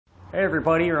Hey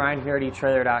everybody, Ryan here at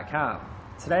etrailer.com.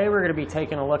 Today we're going to be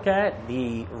taking a look at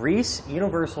the Reese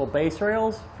Universal Base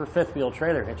Rails for fifth wheel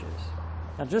trailer hitches.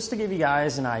 Now just to give you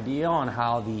guys an idea on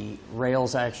how the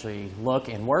rails actually look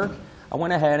and work, I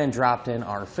went ahead and dropped in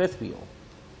our fifth wheel.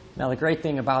 Now the great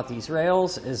thing about these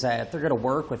rails is that they're going to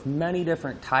work with many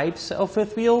different types of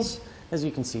fifth wheels, as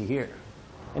you can see here.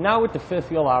 And now with the fifth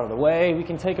wheel out of the way, we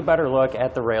can take a better look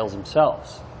at the rails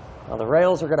themselves. Now the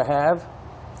rails are going to have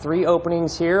 3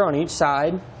 openings here on each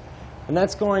side, and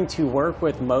that's going to work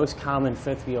with most common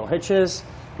fifth wheel hitches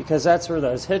because that's where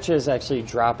those hitches actually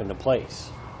drop into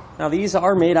place. Now these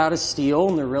are made out of steel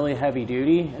and they're really heavy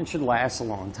duty and should last a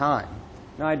long time.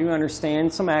 Now I do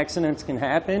understand some accidents can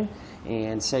happen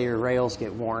and say your rails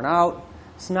get worn out.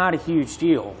 It's not a huge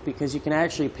deal because you can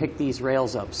actually pick these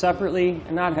rails up separately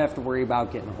and not have to worry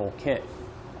about getting a whole kit.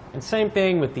 And same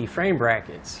thing with the frame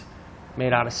brackets.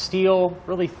 Made out of steel,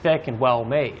 really thick and well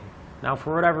made. Now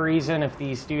for whatever reason, if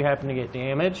these do happen to get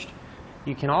damaged,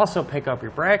 you can also pick up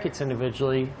your brackets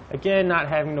individually, again not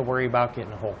having to worry about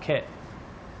getting a whole kit.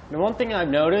 Now one thing I've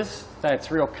noticed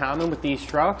that's real common with these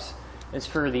trucks is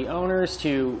for the owners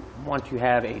to want to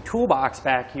have a toolbox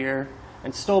back here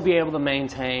and still be able to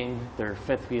maintain their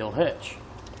fifth wheel hitch.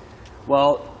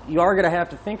 Well, you are going to have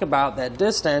to think about that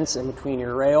distance in between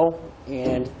your rail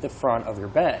and the front of your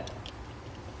bed.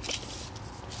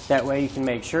 That way you can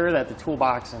make sure that the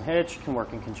toolbox and hitch can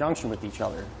work in conjunction with each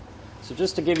other. So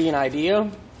just to give you an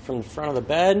idea, from the front of the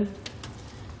bed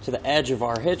to the edge of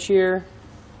our hitch here,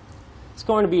 it's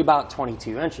going to be about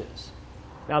 22 inches.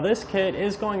 Now this kit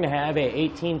is going to have a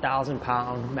 18,000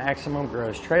 pound maximum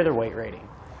gross trailer weight rating.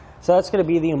 So that's going to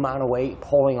be the amount of weight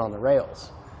pulling on the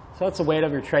rails. So that's the weight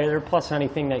of your trailer plus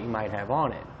anything that you might have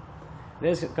on it. It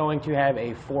is going to have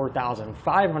a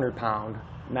 4,500 pound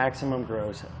maximum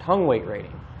gross tongue weight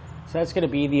rating. So that's going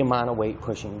to be the amount of weight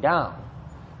pushing down.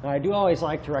 Now I do always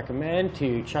like to recommend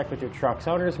to check with your truck's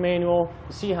owner's manual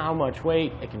to see how much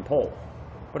weight it can pull.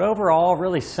 But overall,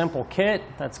 really simple kit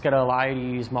that's going to allow you to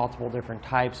use multiple different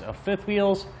types of fifth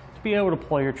wheels to be able to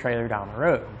pull your trailer down the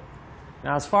road.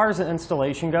 Now as far as the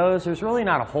installation goes, there's really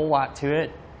not a whole lot to it.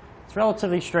 It's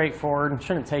relatively straightforward and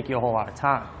shouldn't take you a whole lot of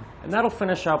time. And that'll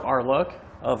finish up our look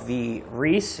of the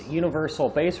Reese Universal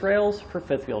Base Rails for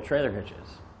fifth wheel trailer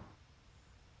hitches.